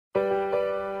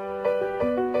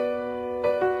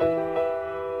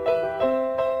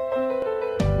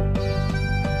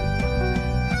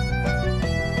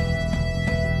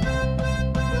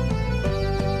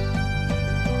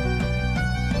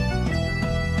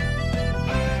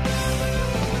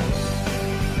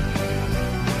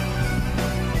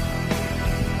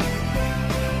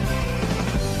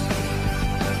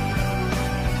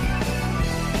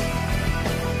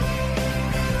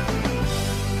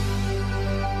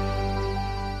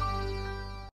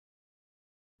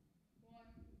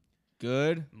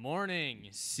Good Morning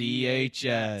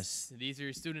CHS. These are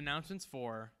your student announcements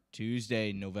for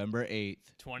Tuesday, November 8th.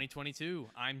 2022.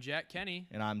 I'm Jack Kenny.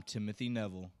 And I'm Timothy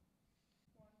Neville.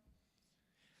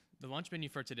 The lunch menu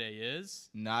for today is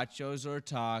nachos or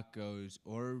tacos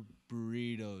or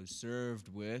burritos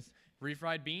served with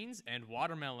refried beans and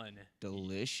watermelon.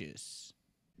 Delicious.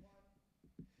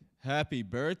 Happy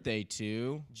birthday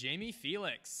to Jamie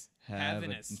Felix. Have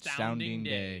an astounding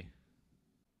day.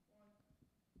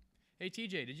 Hey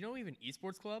TJ, did you know we have an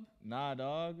esports club? Nah,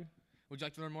 dog. Would you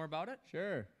like to learn more about it?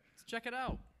 Sure. Let's check it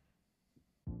out.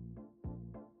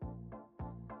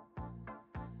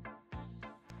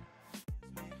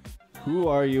 Who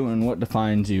are you and what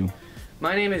defines you?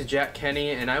 My name is Jack Kenny,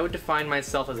 and I would define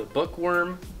myself as a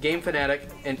bookworm, game fanatic,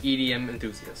 and EDM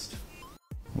enthusiast.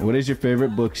 What is your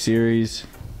favorite book series?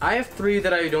 I have three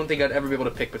that I don't think I'd ever be able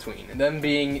to pick between, them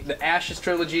being the Ashes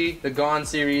trilogy, the Gone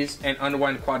series, and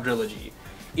Unwind quadrilogy.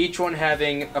 Each one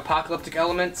having apocalyptic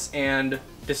elements and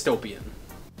dystopian.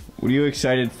 What are you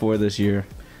excited for this year?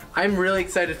 I'm really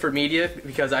excited for media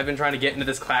because I've been trying to get into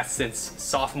this class since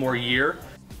sophomore year.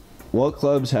 What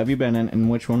clubs have you been in and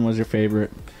which one was your favorite?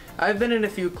 I've been in a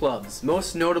few clubs,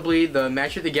 most notably the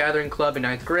Magic the Gathering club in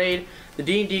 9th grade, the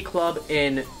D&D club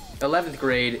in 11th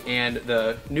grade, and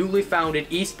the newly founded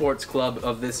esports club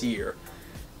of this year.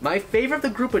 My favorite of the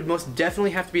group would most definitely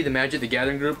have to be the Magic the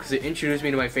Gathering group because it introduced me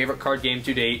to my favorite card game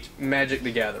to date, Magic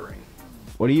the Gathering.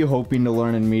 What are you hoping to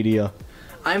learn in media?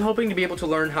 I'm hoping to be able to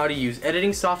learn how to use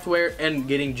editing software and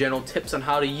getting general tips on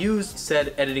how to use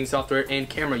said editing software and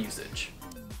camera usage.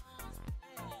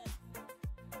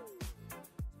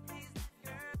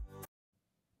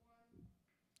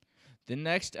 The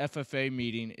next FFA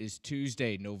meeting is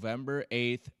Tuesday, November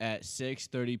 8th at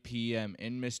 6:30 p.m.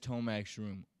 in Miss Tomac's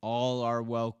room. All are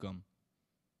welcome.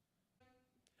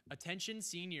 Attention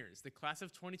seniors, the class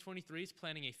of 2023 is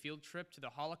planning a field trip to the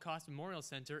Holocaust Memorial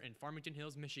Center in Farmington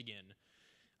Hills, Michigan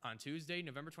on Tuesday,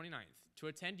 November 29th. To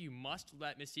attend, you must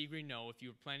let Miss Seagreen know if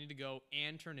you are planning to go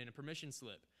and turn in a permission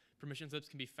slip. Permission slips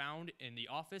can be found in the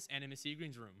office and in Miss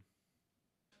Seagreen's room.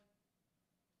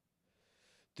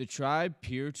 The tribe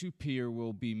peer-to-peer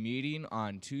will be meeting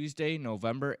on Tuesday,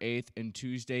 November 8th and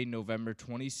Tuesday, November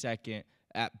 22nd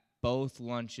at both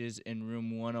lunches in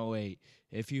room 108.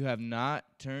 If you have not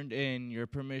turned in your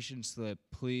permission slip,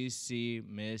 please see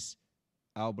Miss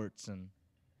Albertson.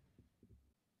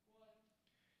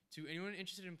 To anyone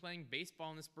interested in playing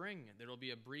baseball in the spring, there will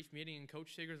be a brief meeting in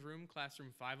Coach Sager's room,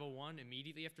 classroom 501,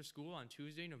 immediately after school on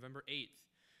Tuesday, November 8th.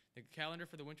 The calendar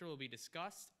for the winter will be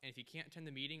discussed, and if you can't attend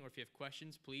the meeting or if you have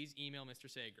questions, please email Mr.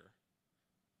 Sager.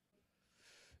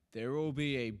 There will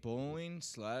be a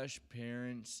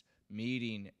bowling/parents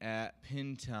meeting at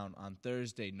Pintown on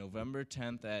Thursday, November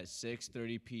 10th at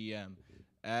 6:30 p.m.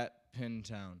 at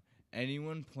Pintown.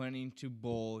 Anyone planning to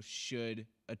bowl should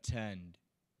attend.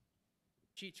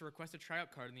 Sheet to request a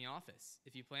tryout card in the office.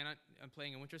 If you plan on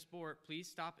playing a winter sport, please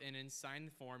stop in and sign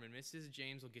the form, and Mrs.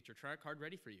 James will get your tryout card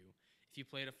ready for you. If you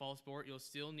play at a fall sport, you'll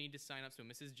still need to sign up so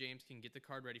Mrs. James can get the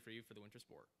card ready for you for the winter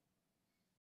sport.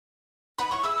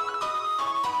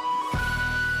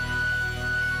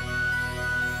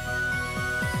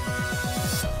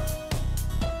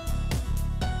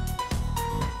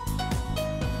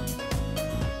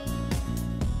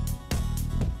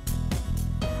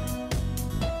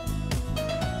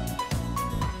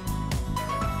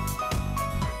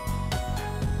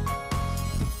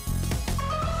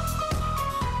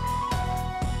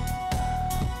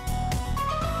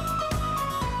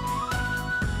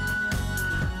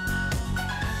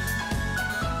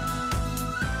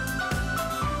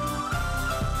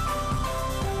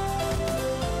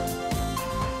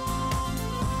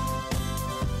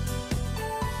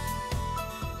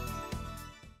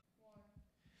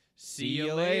 See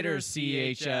you later,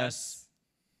 CHS.